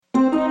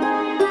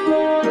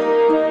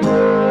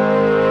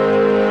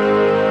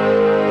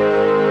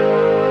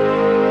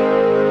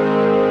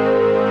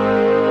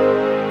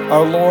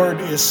Our Lord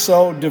is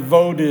so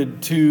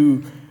devoted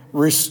to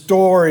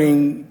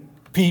restoring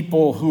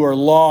people who are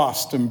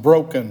lost and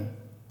broken.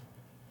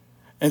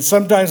 And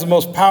sometimes the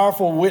most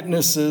powerful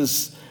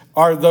witnesses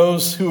are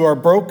those who are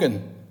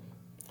broken.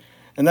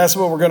 And that's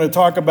what we're going to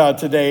talk about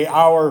today.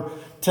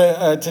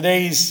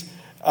 Today's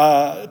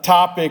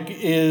topic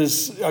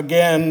is,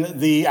 again,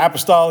 the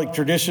Apostolic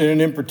Tradition,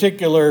 and in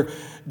particular,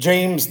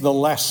 James the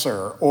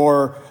Lesser,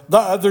 or the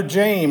other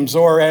James,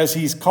 or as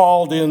he's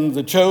called in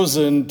the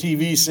Chosen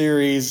TV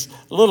series,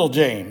 Little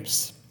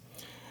James.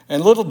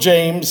 And Little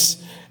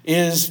James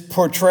is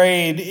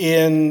portrayed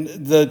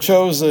in the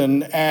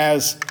Chosen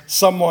as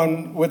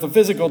someone with a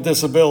physical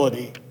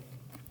disability,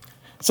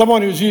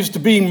 someone who's used to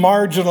being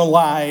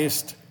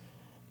marginalized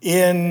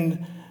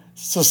in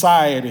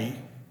society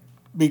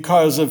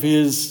because of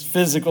his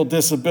physical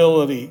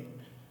disability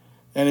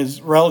and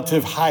his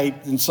relative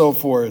height and so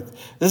forth.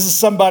 This is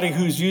somebody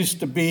who's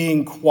used to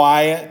being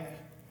quiet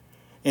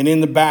and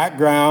in the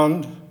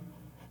background,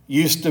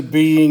 used to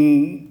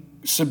being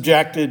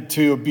subjected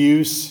to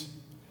abuse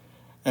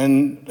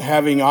and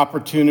having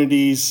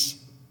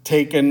opportunities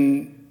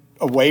taken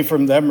away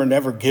from them or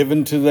never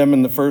given to them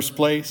in the first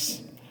place.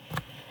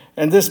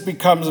 And this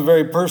becomes a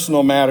very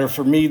personal matter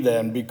for me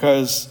then,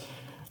 because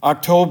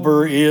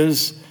October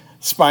is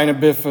Spina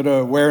Bifida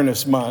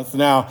Awareness Month.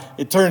 Now,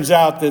 it turns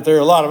out that there are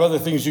a lot of other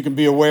things you can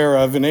be aware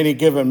of in any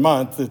given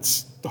month.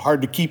 It's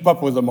hard to keep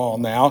up with them all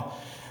now.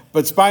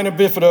 But Spina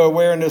Bifida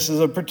Awareness is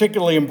a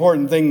particularly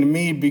important thing to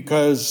me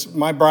because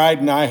my bride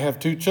and I have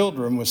 2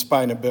 children with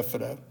Spina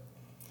Bifida.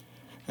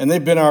 And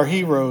they've been our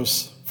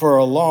heroes for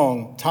a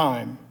long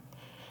time.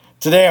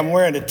 Today I'm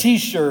wearing a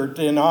t-shirt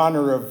in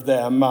honor of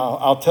them.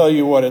 I'll tell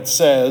you what it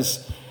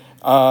says.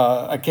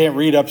 I can't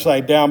read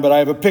upside down, but I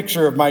have a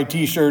picture of my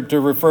t-shirt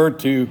to refer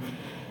to.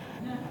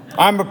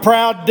 I'm a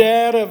proud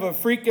dad of a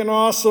freaking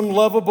awesome,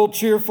 lovable,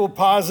 cheerful,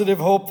 positive,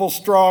 hopeful,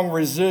 strong,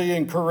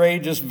 resilient,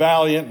 courageous,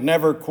 valiant,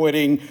 never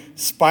quitting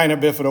Spina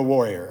Bifida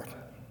warrior.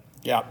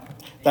 Yeah,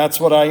 that's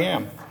what I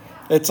am.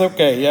 It's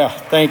okay. Yeah,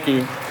 thank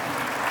you.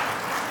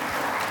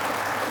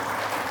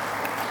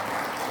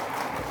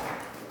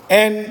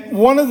 And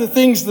one of the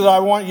things that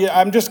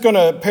I'm just going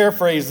to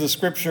paraphrase the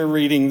scripture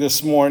reading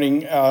this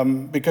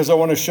morning because I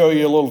want to show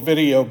you a little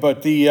video.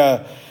 But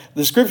the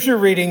scripture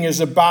reading is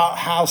about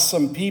how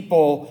some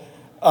people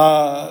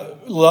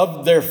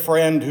loved their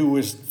friend who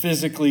was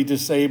physically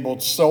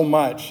disabled so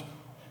much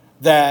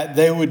that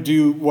they would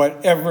do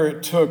whatever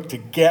it took to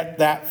get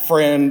that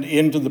friend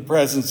into the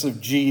presence of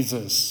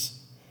Jesus.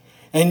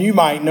 And you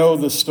might know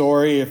the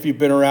story if you've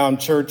been around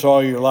church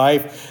all your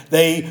life.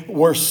 They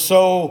were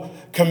so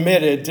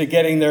committed to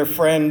getting their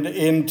friend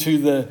into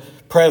the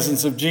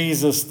presence of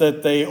Jesus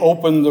that they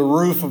opened the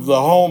roof of the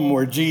home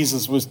where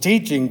Jesus was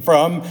teaching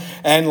from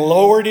and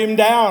lowered him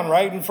down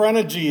right in front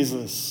of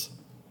Jesus.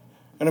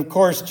 And of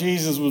course,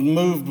 Jesus was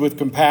moved with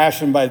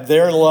compassion by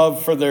their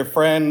love for their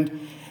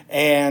friend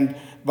and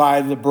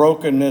by the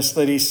brokenness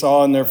that he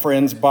saw in their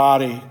friend's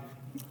body.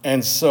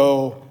 And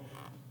so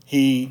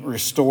he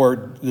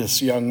restored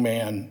this young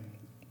man.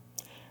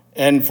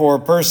 And for a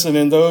person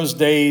in those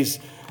days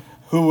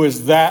who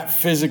was that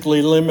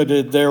physically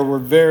limited, there were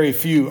very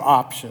few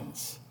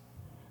options.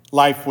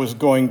 Life was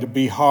going to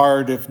be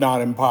hard, if not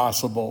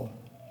impossible.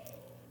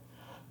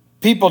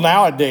 People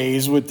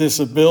nowadays with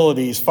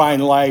disabilities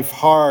find life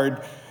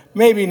hard,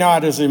 maybe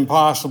not as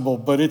impossible,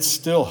 but it's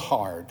still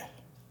hard.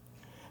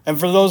 And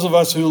for those of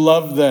us who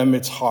love them,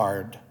 it's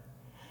hard.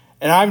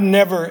 And I've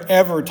never,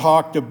 ever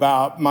talked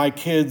about my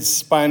kids'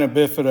 spina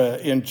bifida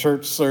in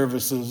church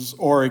services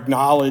or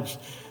acknowledged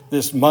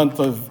this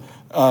month of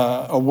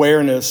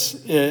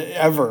awareness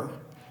ever.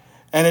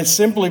 And it's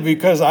simply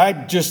because I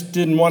just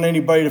didn't want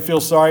anybody to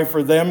feel sorry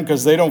for them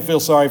because they don't feel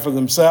sorry for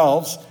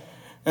themselves.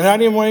 And I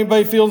didn't want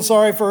anybody feeling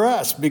sorry for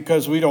us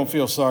because we don't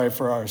feel sorry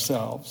for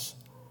ourselves.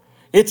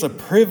 It's a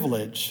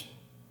privilege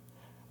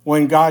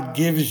when God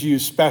gives you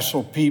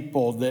special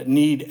people that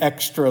need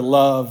extra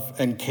love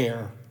and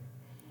care.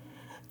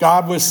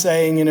 God was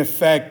saying, in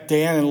effect,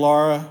 Dan and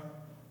Laura,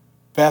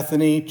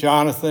 Bethany,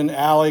 Jonathan,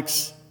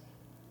 Alex,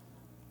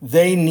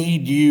 they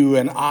need you,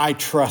 and I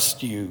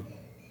trust you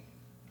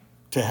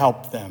to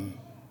help them.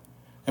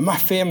 And my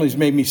family's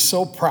made me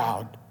so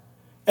proud.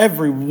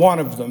 Every one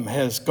of them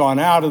has gone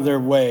out of their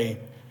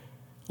way,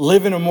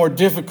 living a more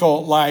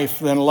difficult life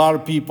than a lot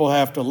of people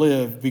have to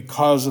live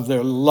because of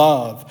their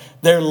love.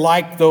 They're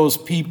like those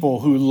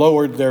people who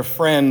lowered their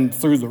friend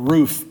through the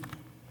roof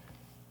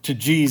to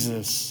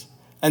Jesus.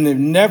 And they've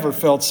never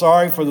felt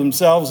sorry for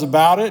themselves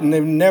about it, and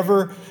they've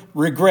never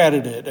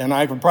regretted it. And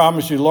I can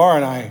promise you, Laura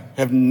and I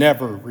have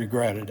never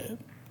regretted it.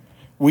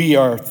 We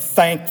are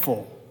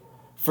thankful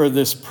for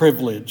this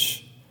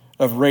privilege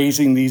of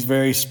raising these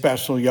very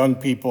special young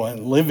people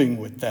and living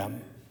with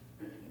them.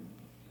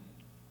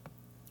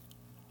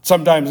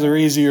 Sometimes they're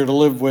easier to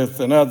live with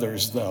than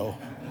others, though.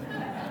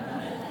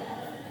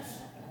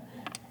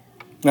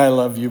 I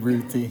love you,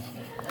 Ruthie.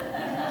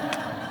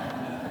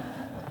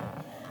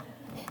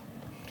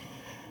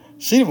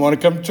 She didn't want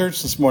to come to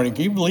church this morning.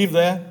 Can you believe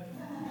that?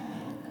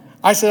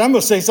 I said, I'm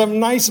going to say something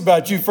nice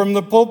about you from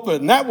the pulpit,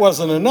 and that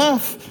wasn't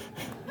enough.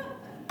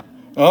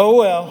 Oh,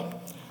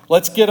 well,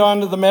 let's get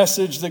on to the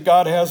message that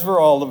God has for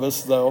all of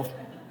us, though.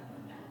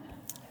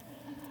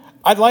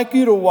 I'd like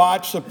you to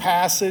watch a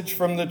passage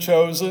from The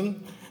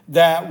Chosen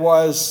that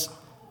was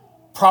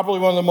probably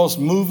one of the most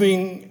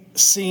moving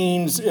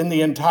scenes in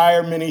the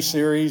entire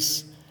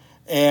miniseries,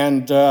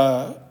 and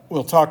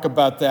we'll talk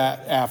about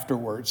that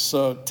afterwards.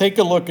 So take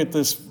a look at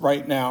this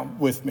right now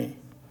with me.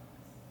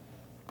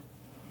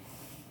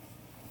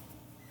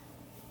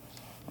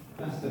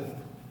 Pastor.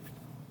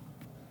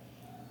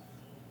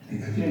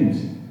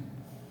 James.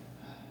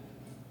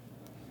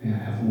 May I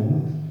have a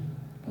moment?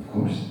 Of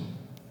course.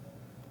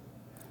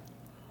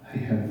 I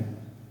have...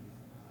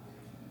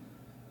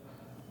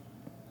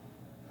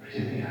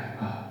 Really,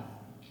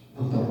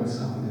 not always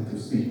confident to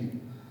speak.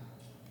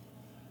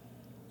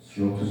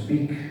 Slow to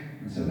speak.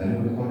 It's a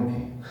very good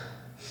quality.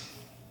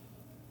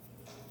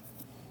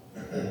 I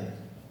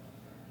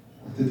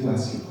wanted to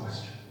ask you a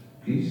question.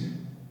 Please?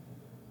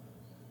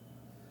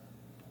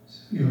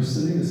 You were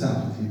selling us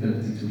out with the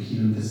ability to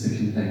heal the sick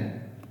and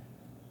lame.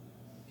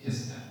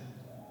 Yes,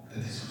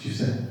 that is what you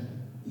said.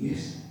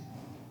 Yes.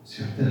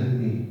 So you're telling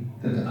me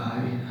that I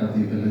have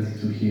the ability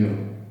to heal.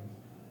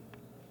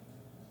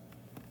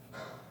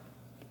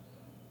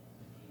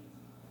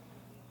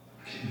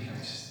 I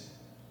just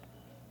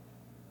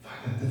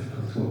find that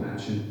difficult to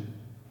imagine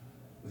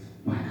with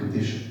my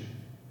condition,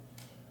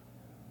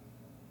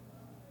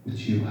 which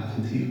you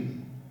haven't healed.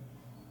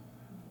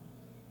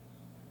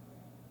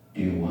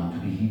 Do you want to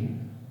be healed?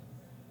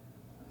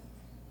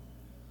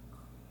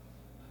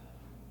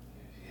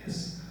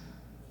 Yes,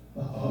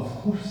 of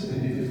course,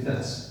 if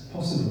that's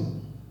possible.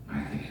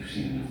 I think you've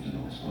seen enough to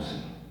know it's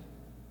possible.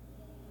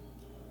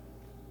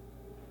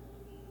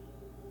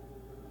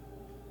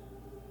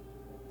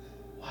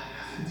 Why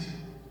haven't you?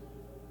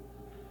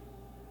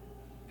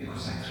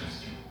 Because I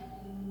trust you.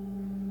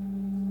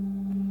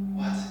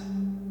 What?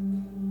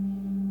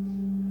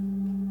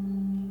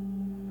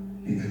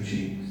 Little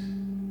James.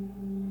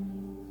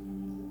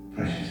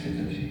 Precious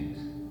little James.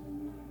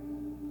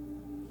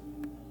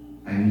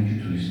 I need you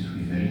to listen to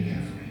me very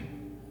carefully.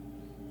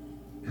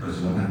 Because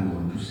what I'm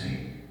going to say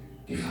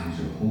defines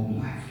your whole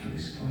life to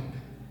this point,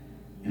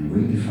 and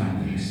will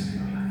define the rest of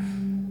your life.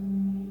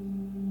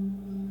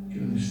 Do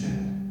you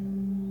understand?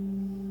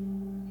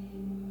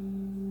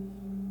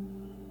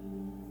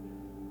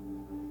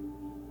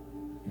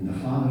 In the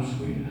Father's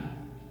will,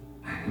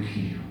 I could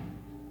heal you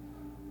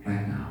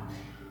right now.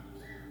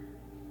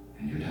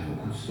 And you'd have a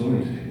good story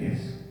to tell,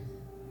 yes?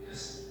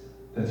 Yes,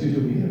 that you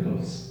do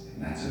miracles.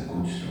 And that's a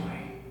good story.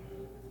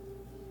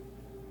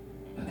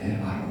 But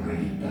there are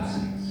already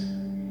dozens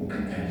who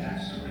can tell that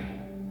story.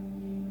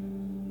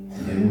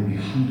 And there will be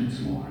hundreds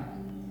more,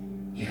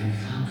 even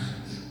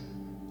thousands.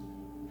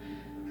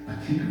 But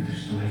think of the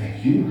story that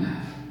you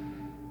have,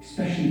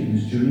 especially in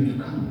this journey to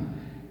come,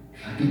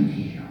 if I don't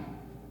heal you.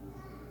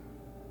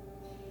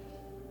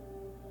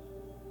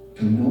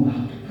 To know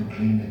how to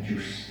proclaim that you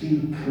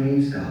still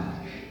praise God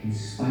in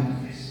spite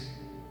of this.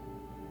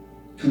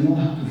 To know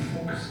how to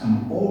focus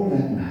on all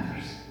that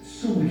matters,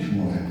 so much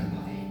more than the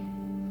body.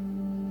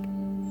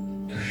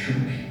 To show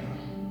people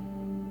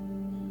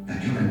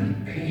that you can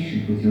be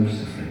patient with your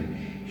suffering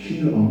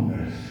here on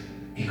earth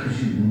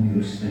because you know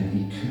you'll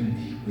spend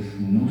eternity with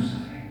no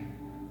suffering.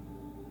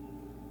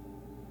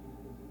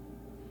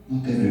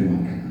 Not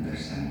everyone can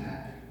understand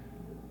that.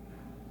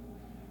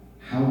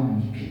 How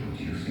many people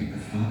do you think the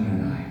Father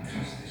and I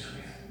trust this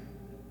with?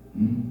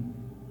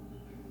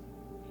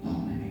 Not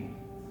many.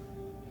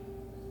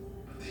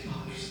 But the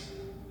others,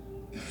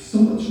 there's so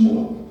much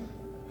more.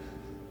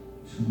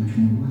 So much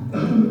more what? I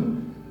don't know.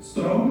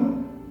 Stronger,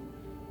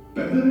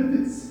 better at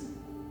this.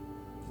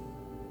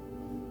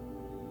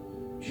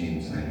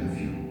 James, I love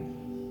you.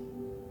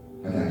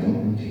 But I don't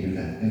want to hear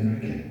that ever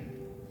again.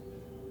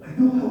 I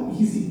know how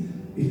easy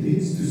it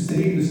is to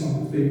say the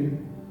sort of thing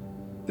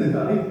that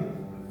I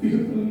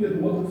fearfully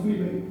and wonderfully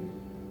made.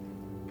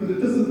 But it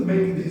doesn't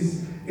make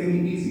this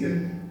any easier.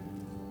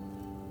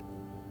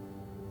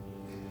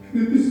 And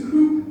in this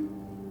group,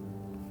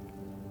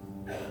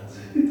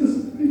 it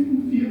doesn't make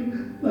me feel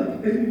like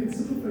any of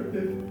a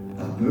burden.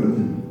 A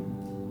burden?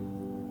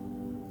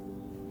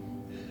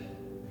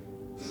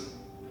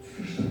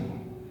 First of all,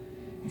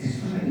 it is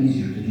far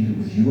easier to deal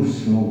with your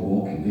slow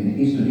walking than it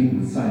is to deal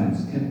with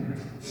Simon's temper.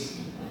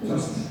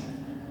 Trust me.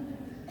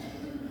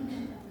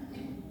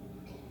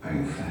 Are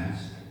you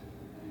fast?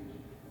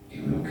 Do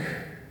you look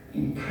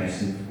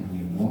impressive when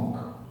you walk?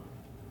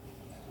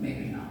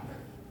 Maybe not.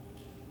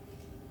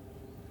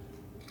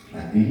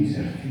 But these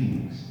are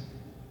things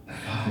the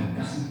Father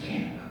doesn't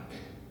care about.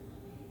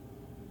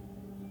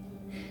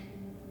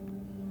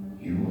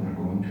 You are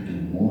going to do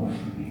more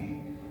for me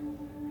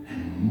than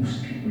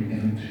most people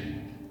ever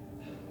dreamed.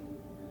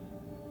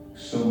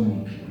 So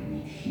many people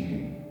need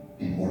healing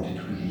in order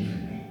to believe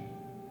in me.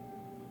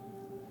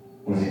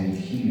 Or they need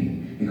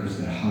healing because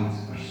their hearts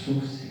are so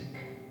sick.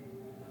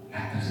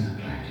 That doesn't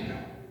apply to you.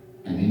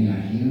 And many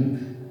are healed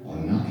or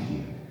not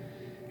healed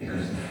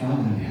because the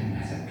Father in heaven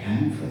has a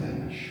plan for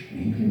them which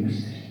leave in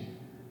mystery.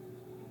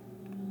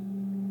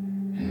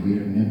 And we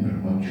remember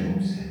what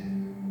Job said.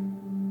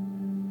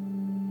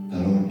 The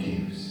Lord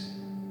gives,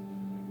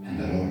 and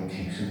the Lord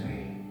takes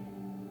away.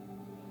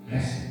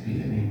 Blessed be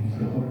the name of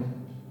the Lord.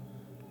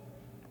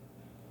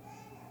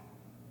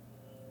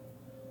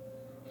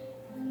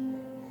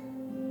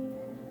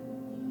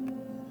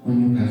 When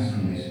you pass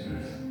from this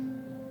earth,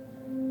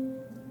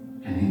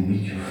 and then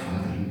meet your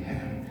Father in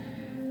heaven,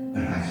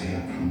 where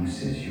Isaiah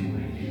promises you will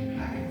leap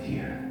like a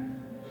deer,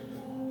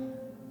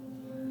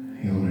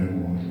 your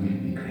reward will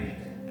be great.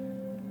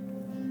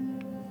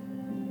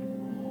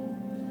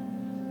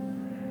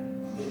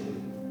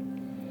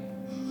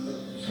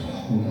 So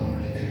hold on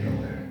a little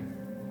longer.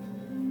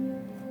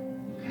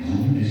 And when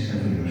you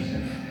discover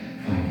yourself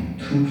finding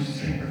true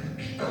strength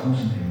because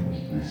of your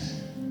weakness,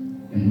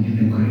 and when you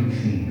do great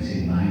things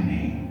in my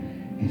name,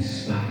 in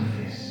spite of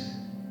this,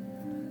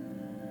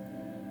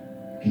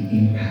 the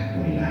impact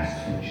will last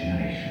for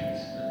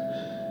generations.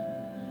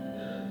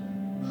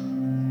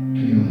 Do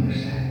you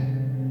understand?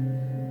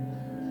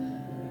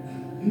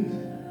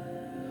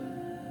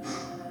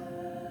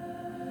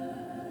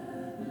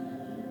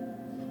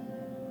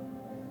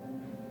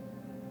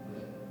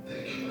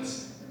 Thank you,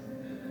 Master.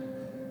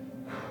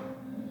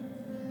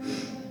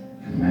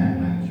 A man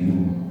like you,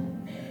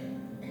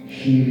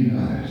 healing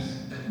others.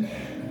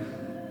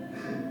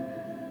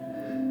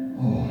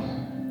 Oh,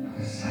 what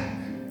a sight.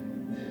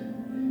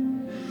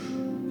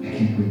 I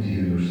can't wait to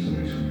hear your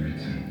stories when we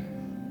return.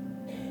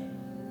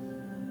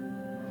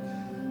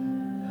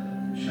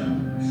 Shalom,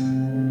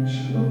 Master.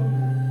 Shalom.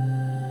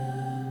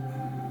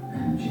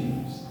 And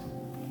James.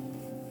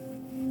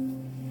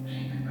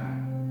 Remember,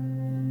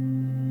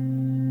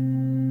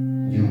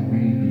 you will be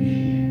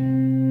here.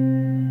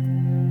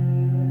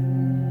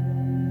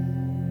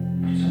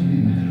 It's only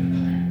a matter of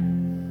time.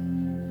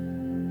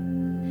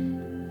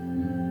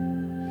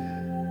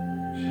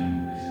 Shalom,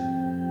 Master.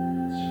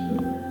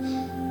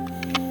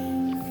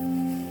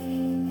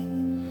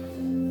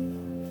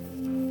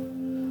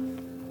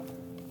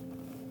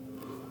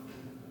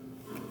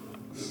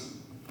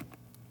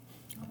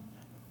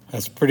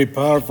 That's pretty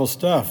powerful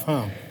stuff,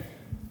 huh?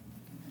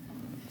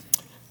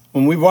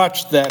 When we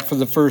watched that for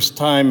the first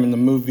time in the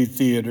movie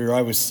theater,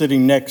 I was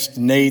sitting next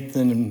to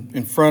Nathan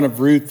in front of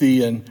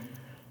Ruthie, and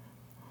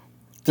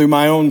through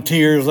my own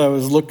tears, I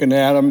was looking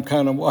at them,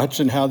 kind of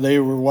watching how they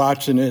were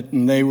watching it,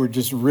 and they were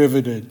just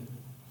riveted,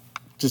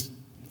 just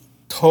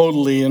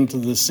totally into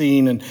the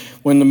scene. And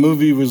when the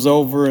movie was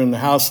over and the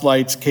house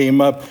lights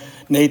came up,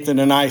 Nathan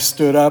and I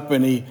stood up,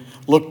 and he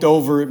looked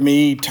over at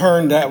me,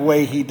 turned that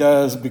way he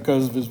does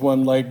because of his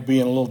one leg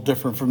being a little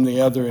different from the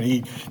other. And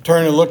he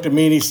turned and looked at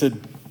me and he said,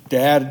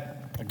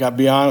 "Dad, I got to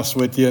be honest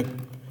with you.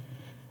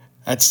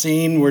 That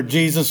scene where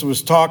Jesus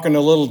was talking to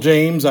little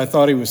James, I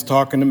thought he was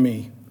talking to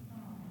me."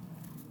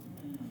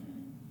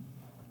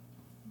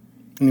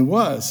 And he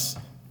was.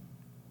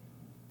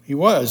 He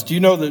was. Do you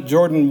know that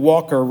Jordan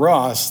Walker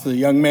Ross, the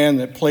young man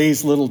that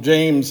plays little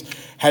James,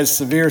 has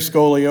severe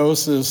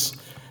scoliosis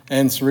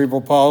and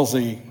cerebral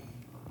palsy?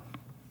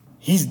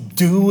 He's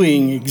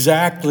doing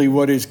exactly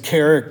what his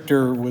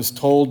character was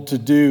told to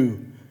do.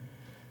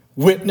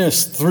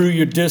 Witness through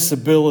your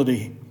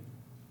disability.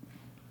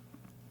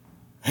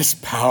 It's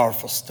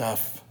powerful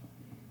stuff.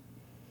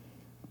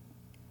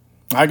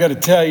 I got to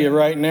tell you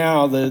right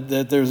now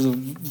that there's a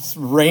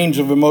range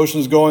of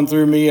emotions going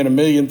through me and a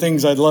million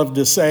things I'd love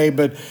to say,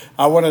 but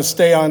I want to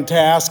stay on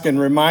task and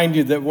remind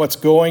you that what's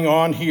going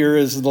on here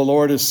is the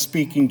Lord is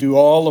speaking to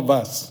all of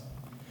us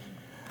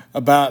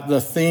about the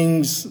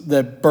things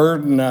that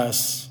burden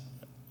us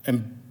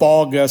and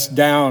bog us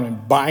down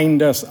and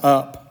bind us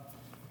up.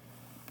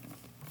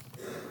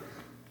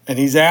 And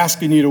he's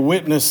asking you to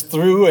witness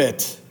through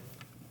it.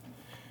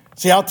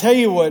 See, I'll tell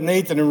you what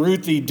Nathan and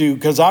Ruthie do,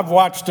 because I've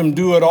watched them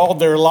do it all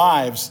their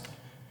lives.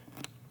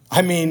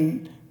 I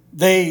mean,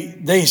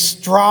 they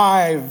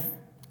strive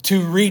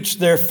to reach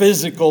their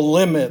physical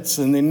limits,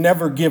 and they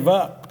never give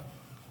up.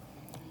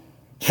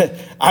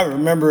 I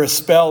remember a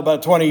spell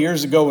about 20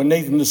 years ago when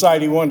Nathan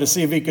decided he wanted to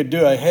see if he could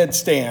do a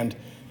headstand.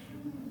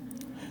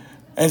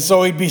 And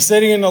so he'd be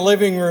sitting in the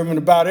living room, and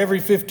about every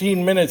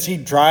 15 minutes,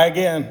 he'd try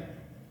again.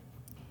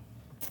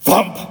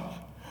 Thump!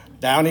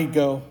 Down he'd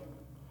go.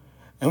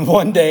 And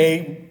one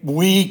day,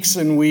 weeks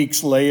and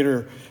weeks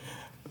later,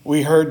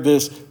 we heard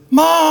this,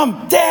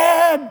 "Mom,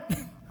 Dad,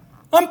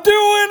 I'm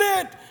doing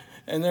it!"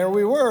 And there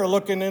we were,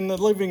 looking in the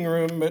living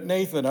room at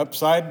Nathan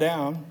upside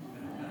down.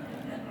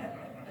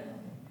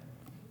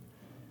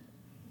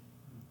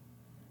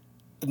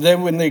 And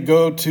then when they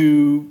go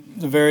to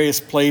the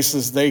various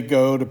places they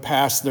go to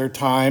pass their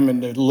time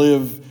and to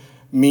live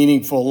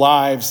meaningful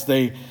lives,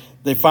 they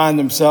find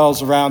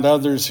themselves around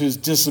others whose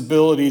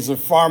disabilities are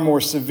far more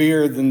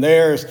severe than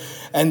theirs.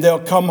 And they'll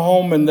come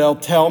home and they'll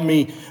tell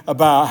me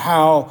about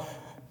how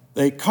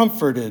they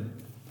comforted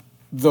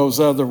those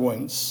other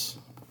ones.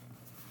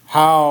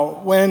 How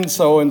when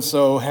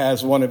so-and-so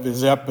has one of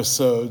his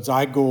episodes,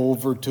 I go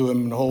over to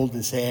him and hold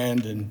his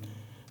hand and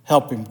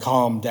help him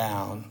calm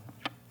down.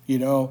 You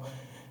know,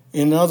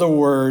 in other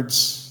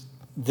words,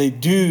 they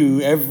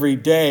do every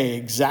day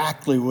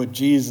exactly what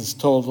Jesus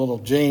told little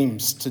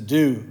James to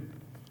do.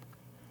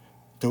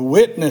 To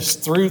witness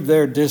through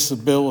their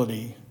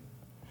disability.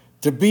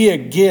 To be a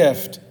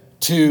gift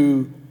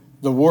to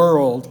the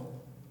world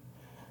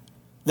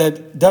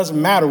that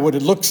doesn't matter what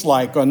it looks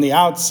like on the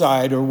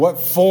outside or what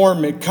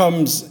form it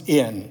comes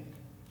in.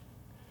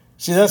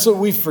 See, that's what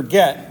we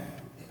forget.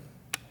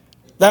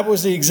 That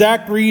was the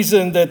exact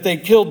reason that they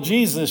killed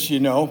Jesus,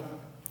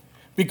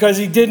 because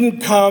he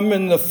didn't come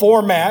in the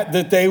format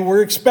that they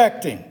were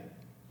expecting.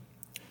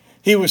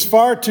 He was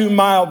far too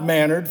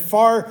mild-mannered,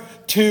 far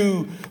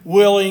too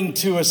willing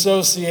to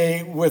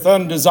associate with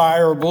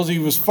undesirables. He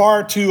was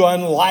far too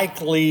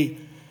unlikely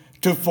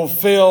to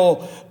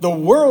fulfill the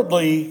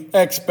worldly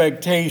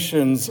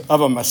expectations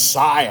of a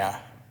Messiah.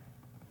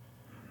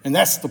 And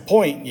that's the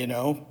point,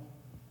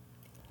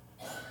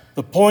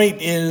 The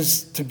point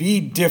is to be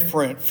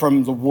different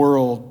from the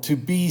world, to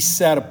be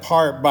set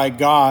apart by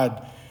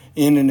God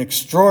in an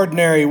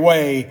extraordinary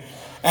way.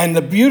 And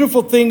the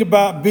beautiful thing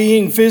about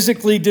being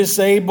physically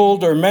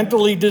disabled or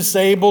mentally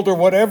disabled or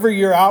whatever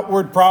your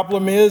outward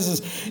problem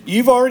is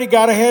you've already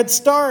got a head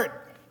start.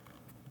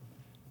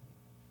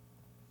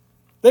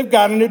 They've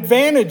got an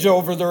advantage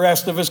over the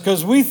rest of us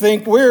because we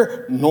think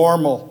we're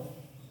normal.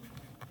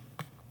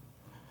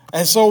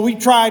 And so we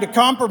try to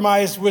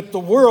compromise with the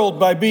world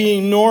by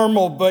being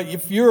normal. But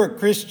if you're a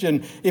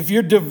Christian, if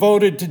you're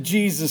devoted to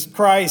Jesus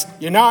Christ,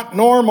 you're not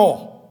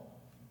normal.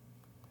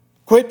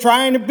 Quit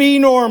trying to be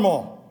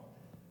normal.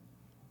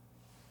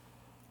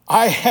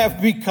 I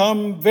have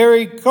become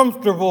very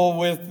comfortable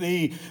with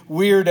the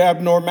weird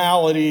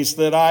abnormalities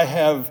that I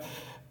have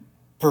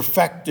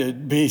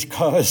perfected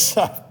because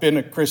I've been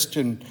a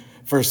Christian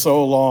for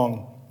so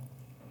long.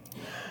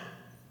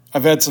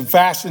 I've had some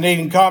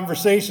fascinating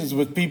conversations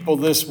with people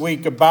this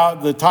week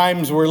about the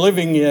times we're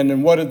living in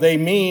and what do they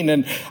mean.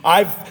 And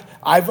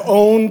I've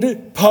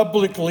owned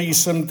publicly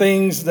some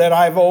things that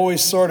I've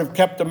always sort of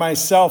kept to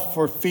myself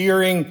for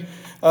fearing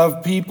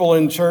of people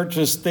in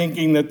churches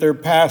thinking that their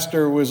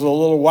pastor was a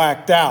little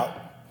whacked out.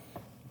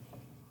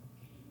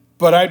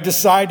 But I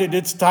decided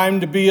it's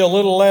time to be a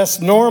little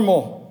less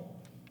normal.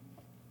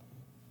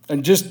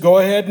 And just go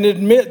ahead and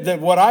admit that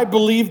what I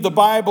believe the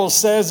Bible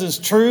says is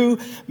true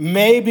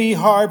may be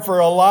hard for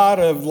a lot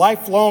of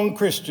lifelong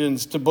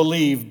Christians to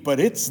believe, but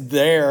it's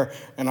there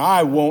and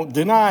I won't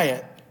deny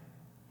it.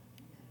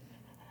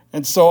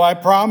 And so I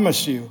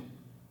promise you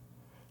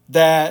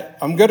that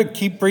I'm going to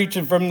keep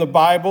preaching from the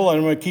Bible and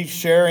I'm going to keep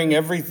sharing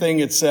everything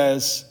it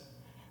says,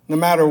 no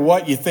matter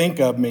what you think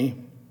of me.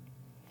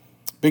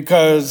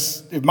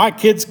 Because if my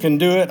kids can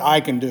do it, I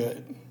can do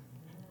it.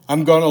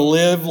 I'm going to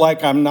live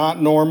like I'm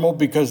not normal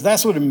because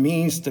that's what it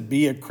means to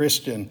be a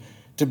Christian,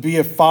 to be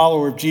a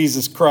follower of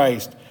Jesus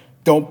Christ.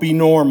 Don't be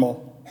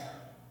normal.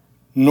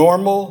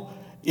 Normal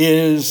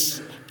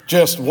is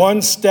just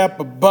one step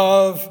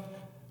above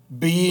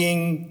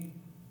being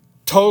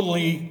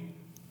totally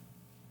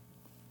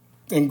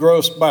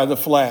engrossed by the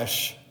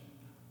flesh.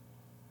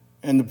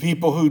 And the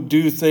people who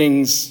do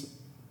things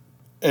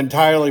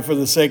entirely for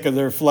the sake of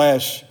their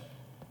flesh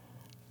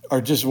are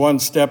just one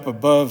step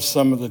above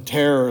some of the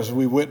terrors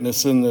we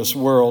witness in this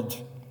world.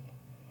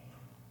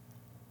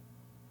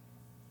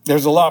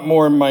 There's a lot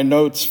more in my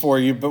notes for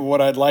you, but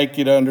what I'd like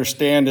you to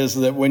understand is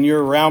that when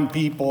you're around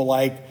people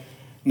like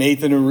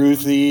Nathan and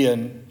Ruthie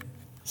and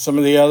some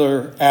of the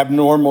other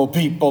abnormal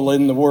people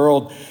in the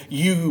world,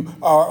 you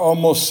are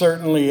almost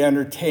certainly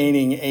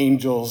entertaining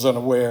angels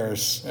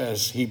unawares,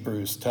 as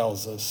Hebrews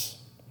tells us.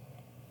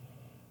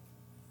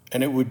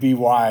 And it would be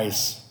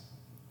wise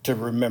to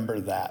remember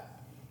that.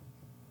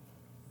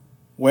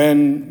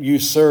 When you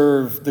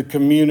serve the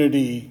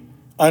community,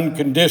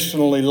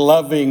 unconditionally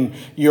loving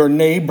your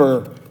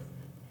neighbor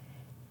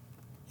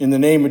in the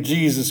name of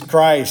Jesus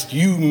Christ,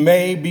 you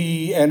may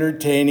be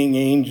entertaining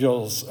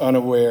angels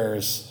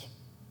unawares.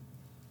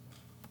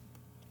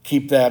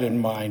 Keep that in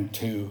mind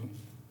too.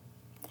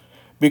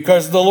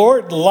 Because the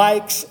Lord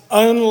likes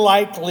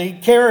unlikely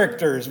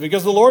characters.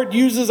 Because the Lord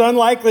uses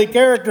unlikely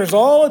characters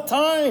all the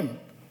time.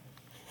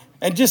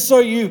 And just so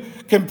you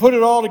can put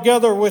it all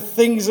together with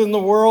things in the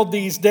world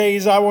these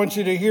days, I want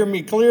you to hear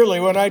me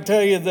clearly when I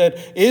tell you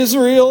that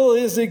Israel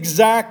is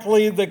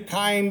exactly the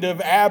kind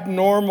of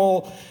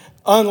abnormal,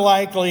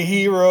 unlikely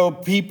hero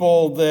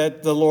people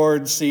that the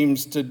Lord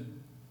seems to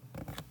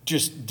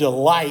just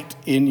delight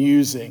in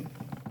using.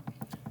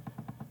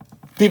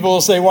 People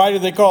will say, why do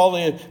they call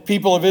the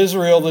people of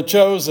Israel the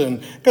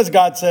chosen? Because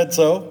God said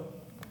so.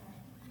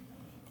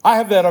 I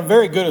have that on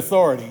very good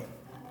authority.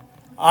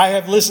 I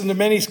have listened to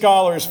many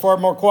scholars far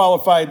more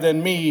qualified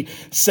than me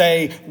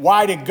say,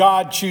 why did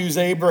God choose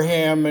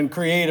Abraham and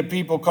create a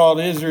people called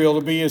Israel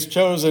to be his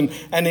chosen?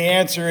 And the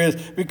answer is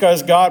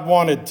because God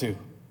wanted to.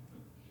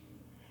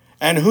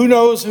 And who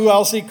knows who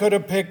else he could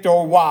have picked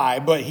or why,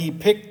 but he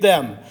picked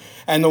them.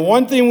 And the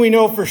one thing we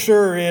know for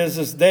sure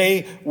is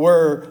they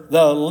were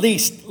the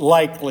least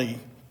likely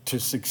to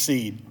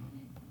succeed.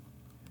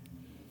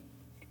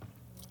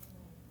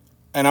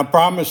 And I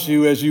promise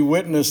you, as you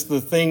witness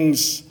the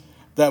things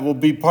that will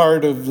be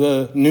part of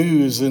the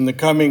news in the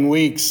coming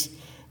weeks.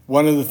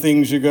 One of the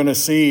things you're going to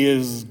see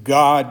is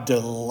God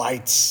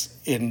delights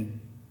in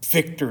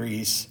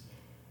victories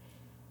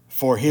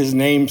for his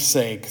name's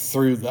sake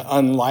through the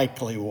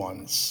unlikely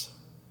ones.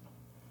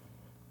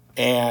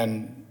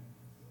 And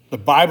the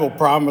Bible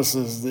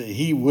promises that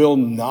he will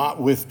not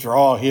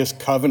withdraw his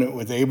covenant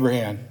with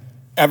Abraham,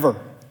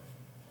 ever.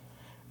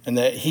 And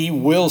that he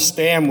will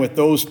stand with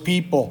those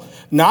people,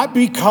 not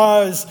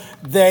because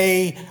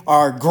they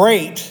are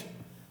great,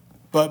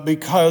 but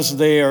because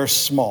they are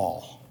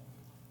small.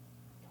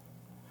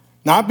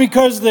 Not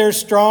because they're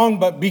strong,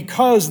 but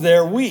because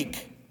they're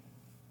weak.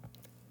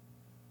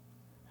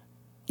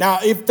 Now,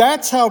 if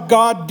that's how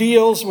God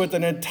deals with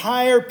an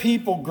entire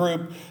people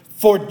group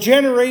for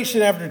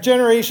generation after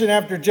generation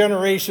after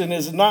generation,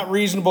 is it not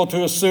reasonable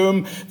to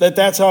assume that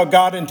that's how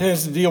God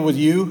intends to deal with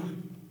you?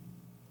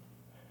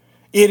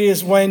 It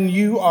is when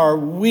you are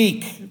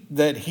weak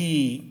that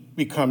he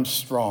becomes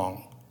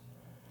strong.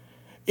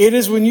 It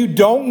is when you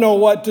don't know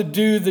what to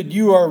do that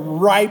you are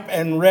ripe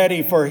and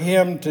ready for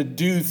him to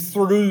do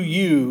through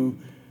you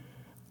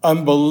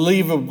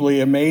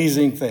unbelievably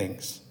amazing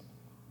things.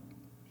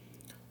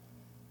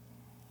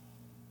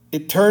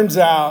 It turns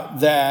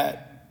out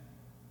that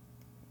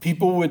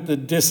people with a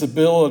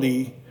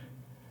disability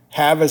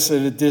have us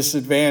at a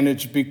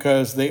disadvantage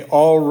because they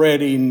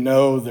already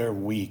know they're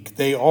weak.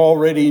 They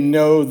already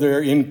know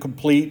they're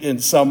incomplete in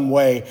some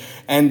way,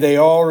 and they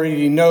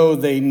already know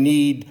they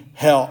need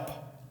help.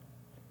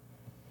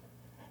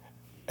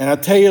 And I'll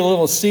tell you a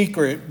little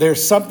secret.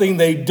 There's something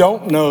they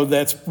don't know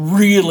that's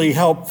really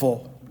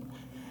helpful.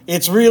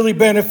 It's really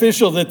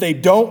beneficial that they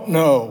don't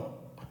know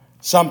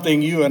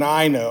something you and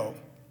I know.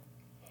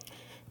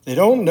 They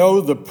don't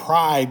know the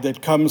pride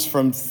that comes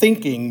from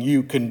thinking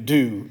you can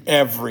do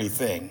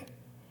everything,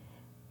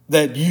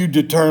 that you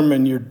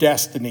determine your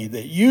destiny,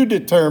 that you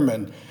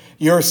determine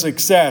your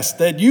success,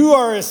 that you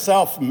are a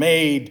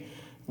self-made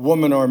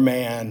woman or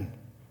man.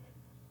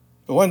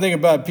 The one thing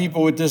about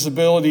people with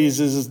disabilities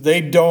is they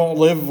don't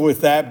live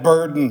with that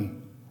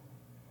burden.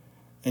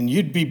 And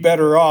you'd be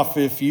better off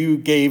if you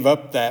gave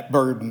up that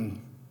burden.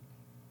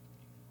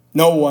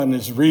 No one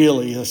is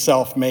really a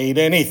self-made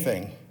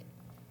anything,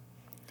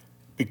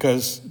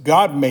 because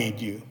God made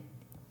you,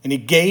 and he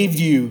gave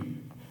you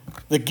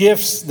the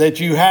gifts that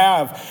you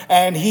have,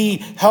 and he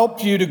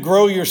helped you to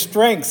grow your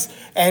strengths.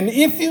 And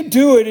if you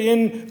do it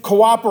in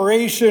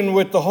cooperation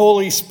with the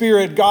Holy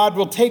Spirit, God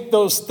will take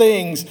those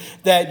things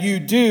that you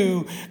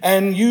do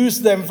and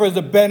use them for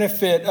the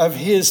benefit of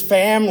his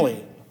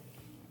family.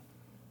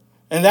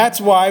 And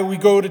that's why we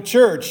go to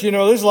church. You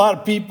know, there's a lot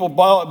of people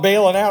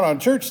bailing out on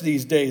church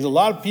these days, a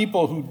lot of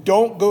people who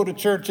don't go to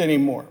church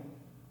anymore.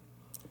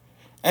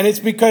 And it's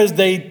because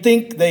they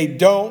think they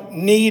don't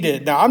need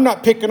it. Now, I'm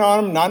not picking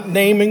on them, not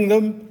naming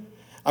them.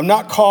 I'm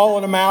not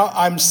calling them out.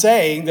 I'm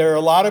saying there are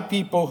a lot of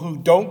people who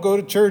don't go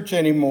to church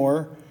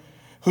anymore,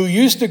 who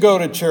used to go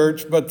to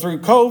church, but through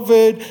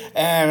COVID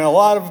and a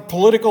lot of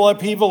political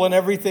upheaval and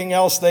everything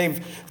else,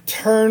 they've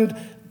turned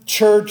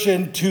church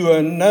into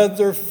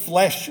another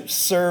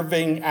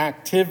flesh-serving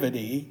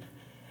activity.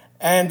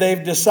 And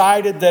they've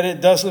decided that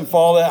it doesn't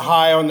fall that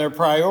high on their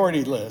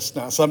priority list.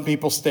 Now, some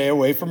people stay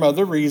away from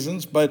other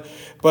reasons, but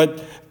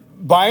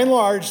by and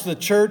large, the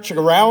church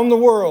around the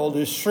world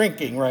is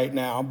shrinking right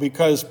now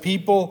because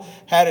people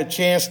had a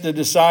chance to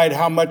decide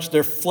how much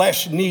their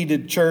flesh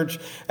needed church,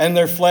 and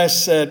their flesh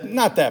said,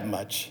 not that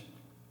much.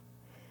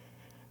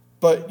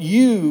 But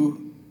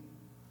you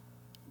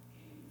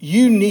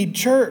need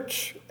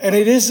church. And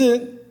it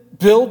isn't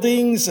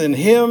buildings and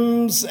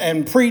hymns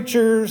and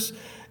preachers.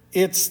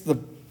 It's the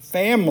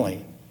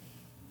family.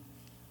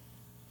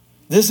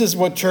 This is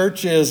what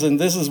church is, and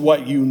this is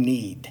what you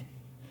need.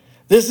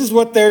 This is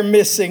what they're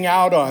missing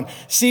out on.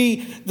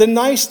 See, the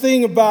nice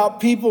thing about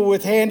people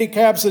with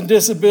handicaps and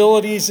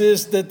disabilities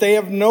is that they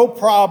have no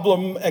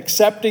problem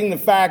accepting the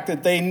fact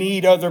that they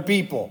need other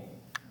people.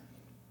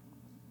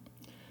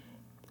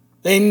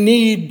 They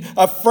need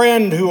a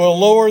friend who will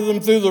lower them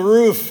through the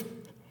roof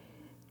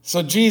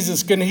so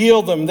Jesus can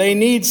heal them. They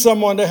need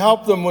someone to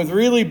help them with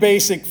really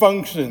basic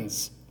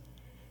functions.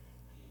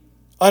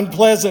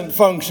 Unpleasant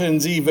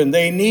functions even.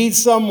 They need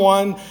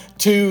someone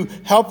to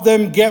help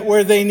them get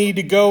where they need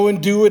to go and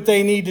do what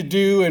they need to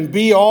do and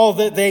be all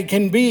that they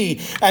can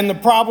be. And the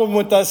problem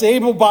with us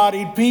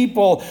able-bodied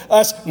people,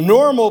 us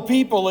normal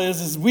people,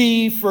 is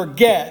we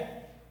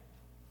forget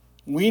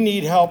we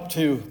need help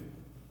too.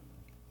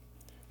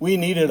 We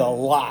need it a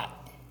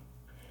lot.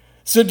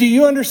 So do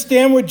you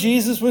understand what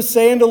Jesus was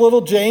saying to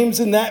little James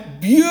in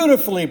that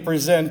beautifully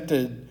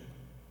presented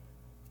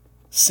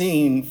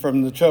scene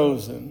from The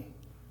Chosen?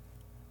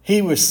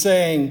 He was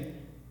saying,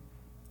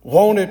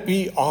 won't it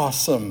be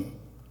awesome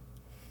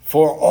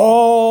for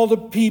all the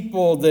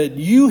people that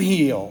you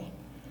heal,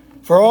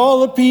 for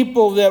all the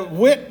people that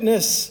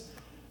witness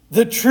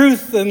the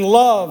truth and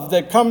love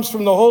that comes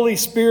from the Holy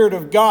Spirit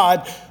of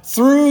God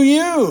through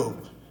you?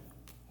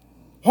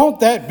 Won't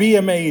that be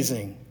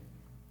amazing?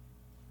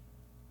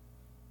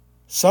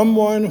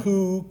 Someone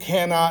who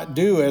cannot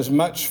do as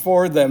much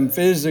for them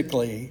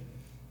physically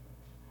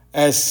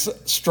as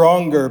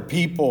stronger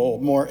people,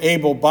 more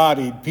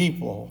able-bodied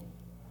people,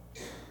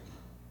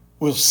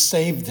 will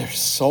save their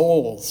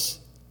souls,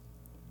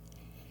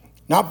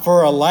 not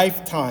for a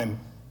lifetime,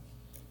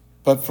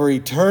 but for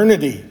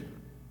eternity.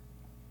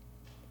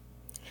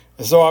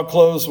 And so I'll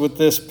close with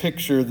this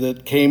picture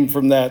that came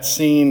from that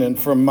scene and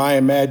from my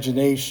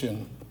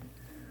imagination.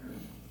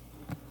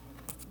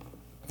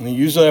 And I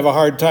usually have a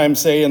hard time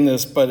saying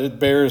this, but it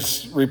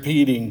bears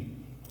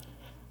repeating.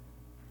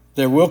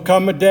 There will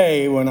come a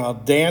day when I'll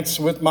dance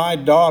with my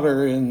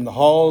daughter in the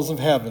halls of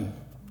heaven.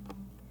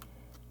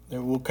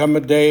 There will come a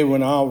day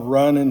when I'll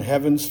run in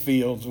heaven's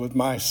fields with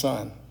my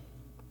son.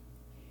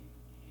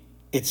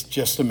 It's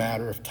just a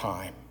matter of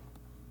time.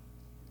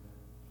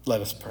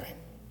 Let us pray.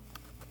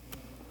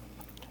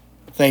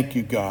 Thank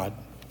you, God,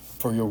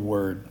 for your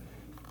word.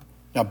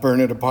 Now burn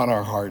it upon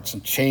our hearts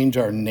and change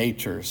our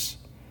natures.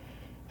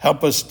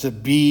 Help us to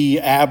be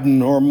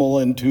abnormal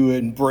and to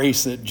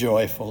embrace it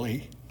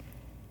joyfully,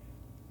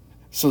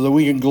 so that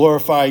we can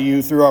glorify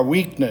you through our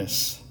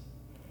weakness,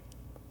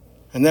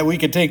 and that we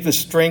can take the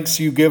strengths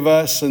you give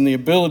us and the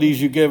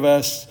abilities you give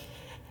us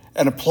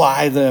and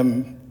apply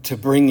them to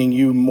bringing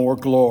you more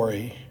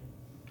glory.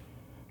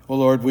 Well,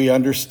 Lord, we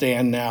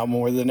understand now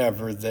more than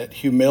ever that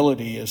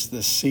humility is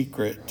the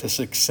secret to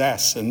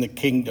success in the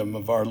kingdom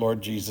of our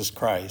Lord Jesus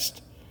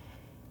Christ.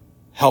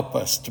 Help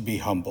us to be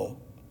humble.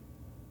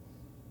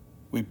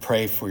 We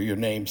pray for your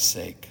name's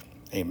sake.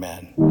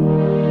 Amen.